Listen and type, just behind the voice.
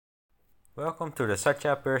Welcome to the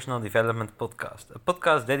Satya Personal Development Podcast, a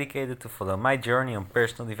podcast dedicated to follow my journey on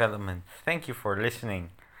personal development. Thank you for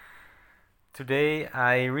listening. Today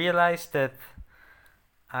I realized that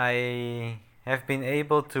I have been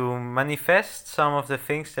able to manifest some of the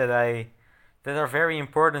things that are very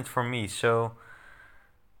important for me. So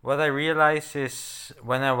what I realized is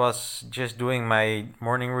when I was just doing my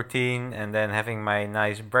morning routine and then having my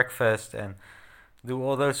nice breakfast and do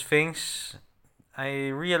all those things, I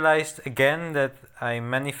realized again that I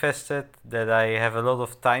manifested that I have a lot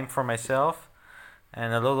of time for myself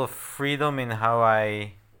and a lot of freedom in how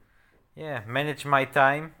I manage my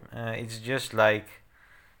time. It's just like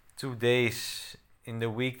 2 days in the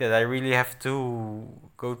week that I really have to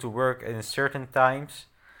go to work in certain times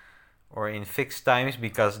or in fixed times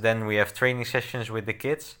because then we have training sessions with the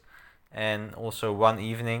kids and also one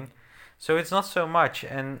evening. So it's not so much,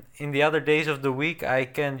 and in the other days of the week I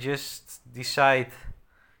can just decide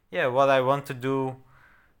what I want to do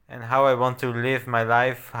and how I want to live my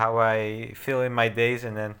life, how I feel in my days,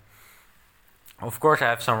 and then of course I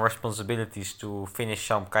have some responsibilities to finish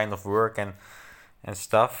some kind of work and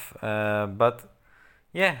stuff. But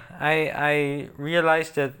yeah, I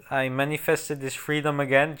realized that I manifested this freedom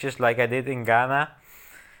again, just like I did in Ghana.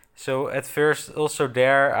 So at first, also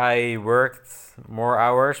there, I worked more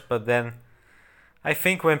hours, but then I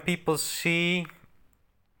think when people see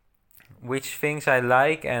which things I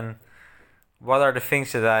like and what are the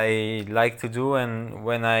things that I like to do, and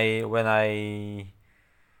when I'm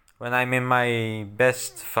in my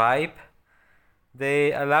best vibe,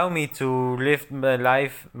 they allow me to live my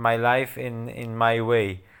life in my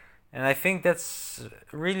way, and I think that's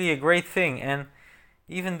really a great thing. And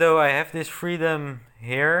even though I have this freedom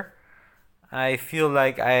here, I feel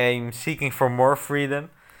like I'm seeking for more freedom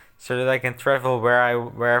so that I can travel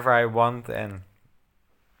wherever I want, and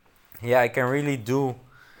I can really do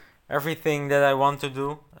everything that I want to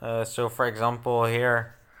do. So for example,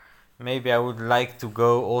 here maybe I would like to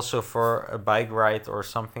go also for a bike ride or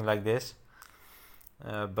something like this.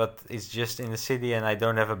 But it's just in the city and I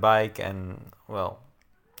don't have a bike, and well,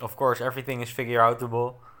 of course everything is figure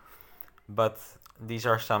outable, but these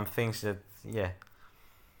are some things that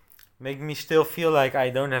make me still feel like I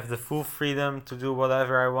don't have the full freedom to do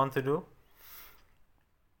whatever I want to do.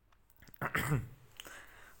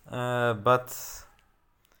 But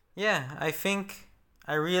I think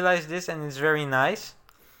I realized this and it's very nice.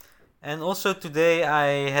 And also today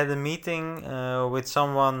I had a meeting with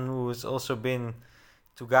someone who's also been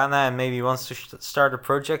to Ghana and maybe wants to start a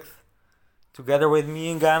project together with me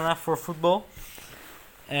in Ghana for football.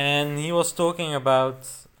 And he was talking about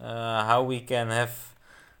how we can have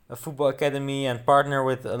a football academy and partner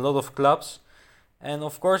with a lot of clubs. And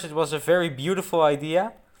of course, it was a very beautiful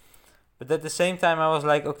idea. But at the same time, I was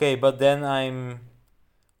like, okay, but then I'm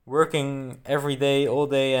working every day, all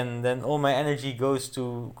day, and then all my energy goes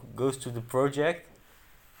to the project.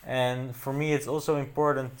 And for me, it's also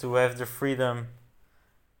important to have the freedom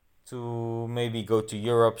to maybe go to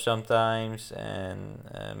Europe sometimes and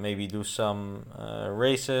maybe do some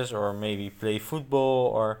races or maybe play football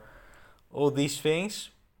or all these things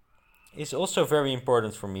is also very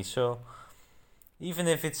important for me. So even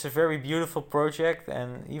if it's a very beautiful project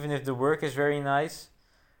and even if the work is very nice,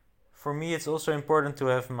 for me it's also important to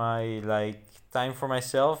have my time for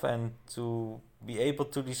myself and to be able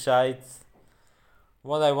to decide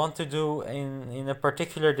what I want to do in a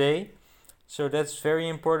particular day. So that's very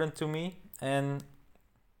important to me. And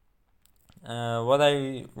what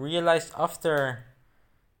I realized after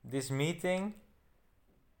this meeting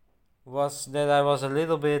was that I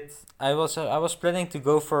was planning to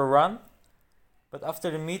go for a run, but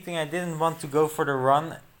after the meeting I didn't want to go for the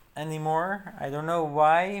run anymore. I don't know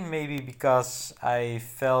why. Maybe because I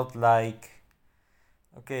felt like,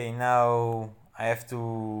 okay, now I have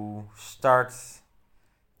to start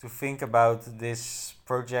to think about this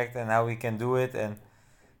project and how we can do it, and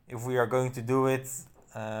if we are going to do it,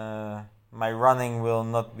 my running will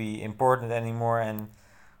not be important anymore, and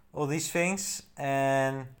all these things.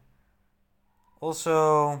 And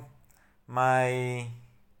also my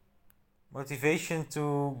motivation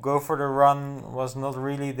to go for the run was not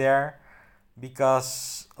really there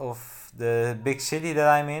because of the big city that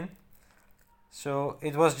I'm in. So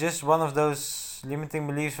it was just one of those limiting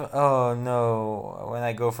beliefs. Oh no, when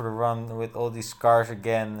I go for the run with all these cars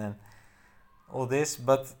again and all this.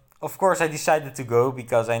 But of course, I decided to go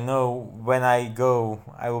because I know when I go,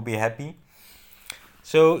 I will be happy.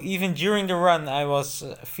 So even during the run, I was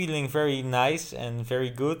feeling very nice and very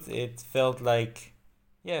good. It felt like,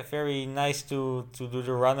 very nice to do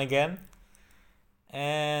the run again.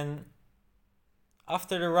 And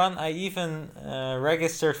after the run, I even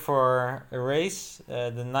registered for a race,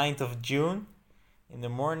 the 9th of June in the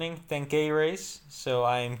morning, 10K race. So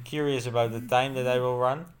I'm curious about the time that I will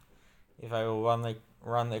run. If I will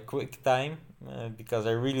run a quick time, because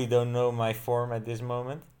I really don't know my form at this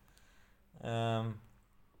moment. Um,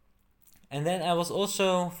 and then I was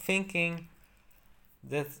also thinking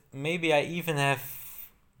that maybe I even have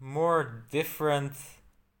more different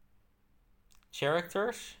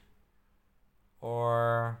characters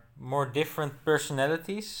or more different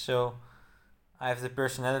personalities. So I have the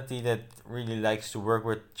personality that really likes to work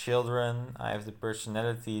with children. I have the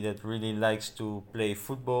personality that really likes to play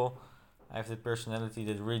football. I have the personality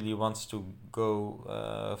that really wants to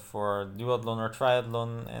go for duathlon or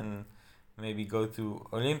triathlon and maybe go to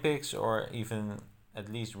Olympics or even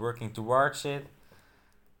at least working towards it.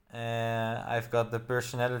 I've got the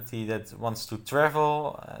personality that wants to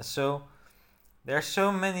travel. So there are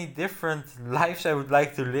so many different lives I would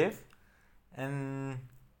like to live, and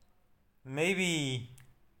maybe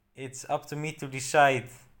it's up to me to decide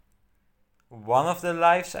one of the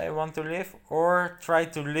lives I want to live or try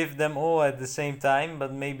to live them all at the same time,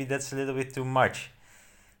 but maybe that's a little bit too much.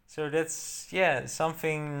 So that's, yeah,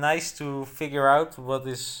 something nice to figure out what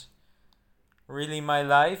is really my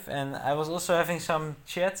life. And I was also having some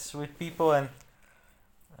chats with people, and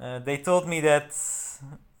they told me that,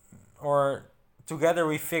 or together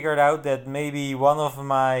we figured out that maybe one of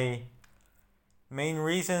my main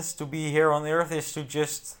reasons to be here on earth is to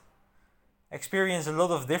just experience a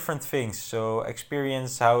lot of different things. So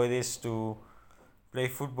experience how it is to play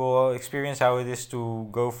football, experience how it is to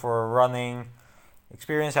go for running,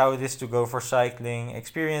 experience how it is to go for cycling,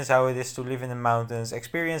 experience how it is to live in the mountains,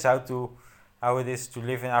 experience how it is to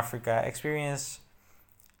live in Africa, experience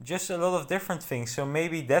just a lot of different things. So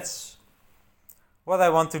maybe that's what I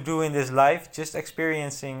want to do in this life, just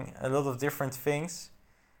experiencing a lot of different things.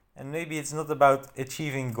 And maybe it's not about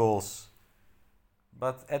achieving goals,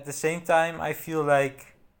 but at the same time I feel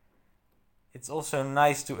like it's also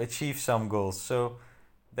nice to achieve some goals. So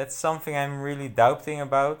that's something I'm really doubting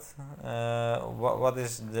about. What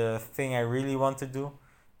is the thing I really want to do?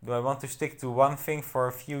 Do I want to stick to one thing for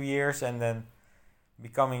a few years and then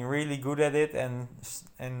becoming really good at it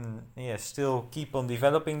and yeah, still keep on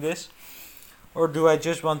developing this? Or do I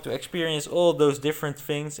just want to experience all those different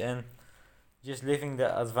things and just living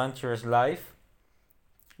the adventurous life?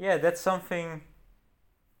 Yeah, that's something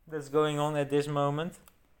that's going on at this moment.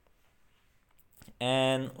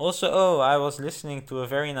 And also, I was listening to a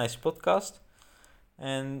very nice podcast,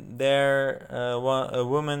 and there a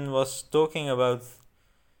woman was talking about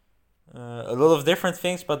a lot of different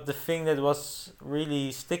things, but the thing that was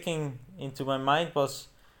really sticking into my mind was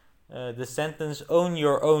the sentence, own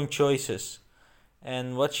your own choices.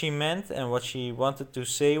 And what she meant and what she wanted to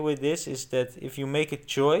say with this is that if you make a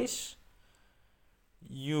choice,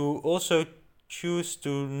 you also choose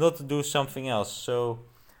to not do something else. So,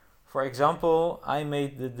 for example, I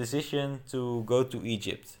made the decision to go to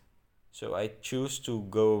Egypt. So I choose to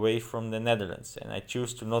go away from the Netherlands and I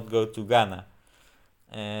choose to not go to Ghana.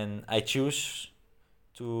 And I choose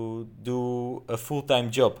to do a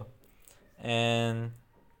full-time job. And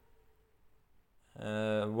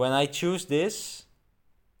when I choose this,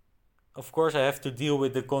 of course, I have to deal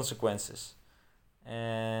with the consequences.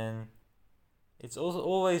 And it's also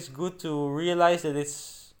always good to realize that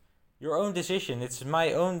it's your own decision. It's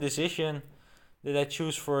my own decision that I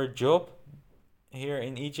choose for a job here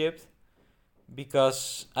in Egypt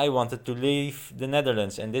because I wanted to leave the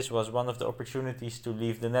Netherlands, and this was one of the opportunities to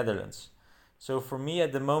leave the Netherlands. So for me,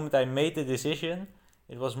 at the moment I made the decision,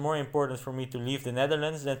 it was more important for me to leave the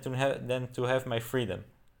Netherlands than to have my freedom.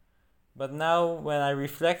 But now, when I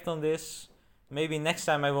reflect on this, maybe next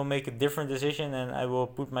time I will make a different decision and I will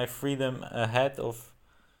put my freedom ahead of,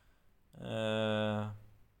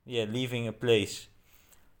 leaving a place.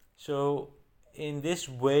 So, in this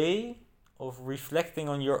way of reflecting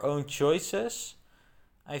on your own choices,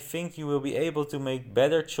 I think you will be able to make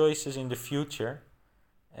better choices in the future,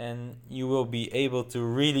 and you will be able to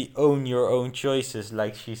really own your own choices,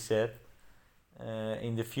 like she said,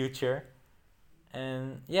 in the future.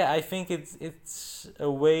 And yeah, I think it's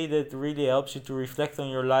a way that really helps you to reflect on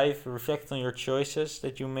your life, reflect on your choices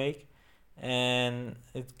that you make, and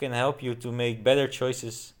it can help you to make better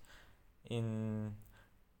choices in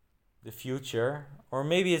the future. Or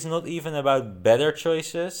maybe it's not even about better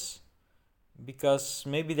choices, because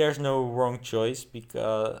maybe there's no wrong choice,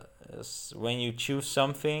 because when you choose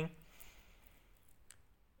something,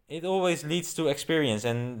 it always leads to experience,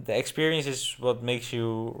 and the experience is what makes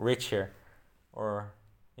you richer, or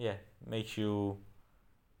makes you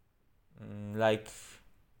like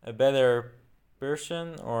a better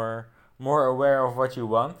person or more aware of what you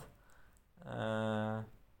want. Uh,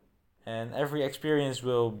 and every experience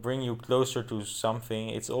will bring you closer to something.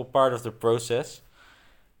 It's all part of the process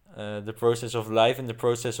of life and the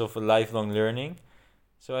process of a lifelong learning.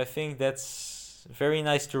 So I think that's very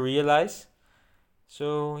nice to realize.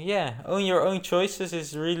 So yeah, own your own choices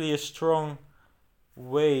is really a strong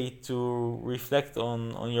way to reflect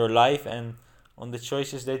on your life and on the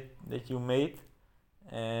choices that you made,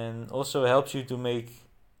 and also helps you to make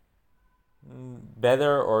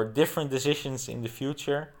better or different decisions in the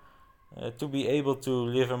future, to be able to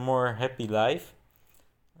live a more happy life.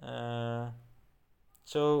 Uh,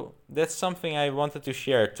 so that's something I wanted to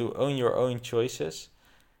share, to own your own choices.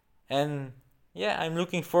 And yeah, I'm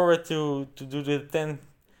looking forward to do the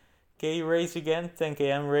 10K race again, 10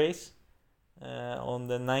 km race, on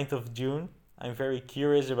the 9th of June. I'm very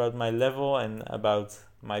curious about my level and about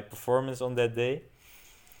my performance on that day.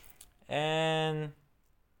 And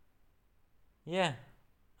yeah,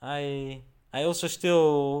 I I also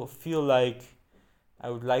still feel like I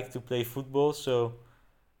would like to play football, so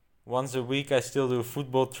once a week I still do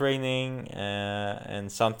football training,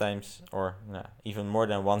 and sometimes, or no, even more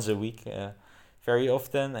than once a week, very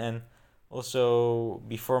often. And also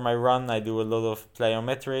before my run I do a lot of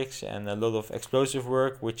plyometrics and a lot of explosive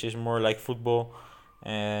work, which is more like football.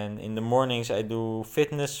 And in the mornings I do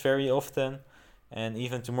fitness very often, and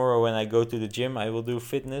even tomorrow when I go to the gym I will do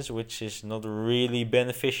fitness, which is not really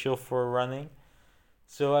beneficial for running.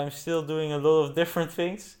 So I'm still doing a lot of different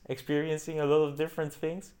things, experiencing a lot of different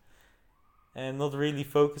things, and not really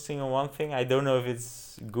focusing on one thing. I don't know if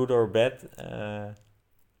it's good or bad,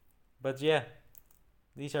 but yeah,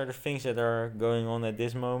 these are the things that are going on at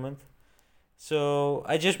this moment. So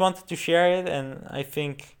I just wanted to share it, and I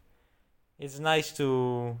think it's nice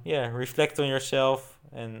to, yeah, reflect on yourself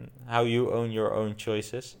and how you own your own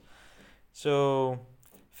choices. So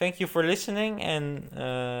thank you for listening,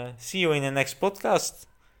 and see you in the next podcast.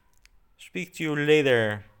 Speak to you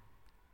later.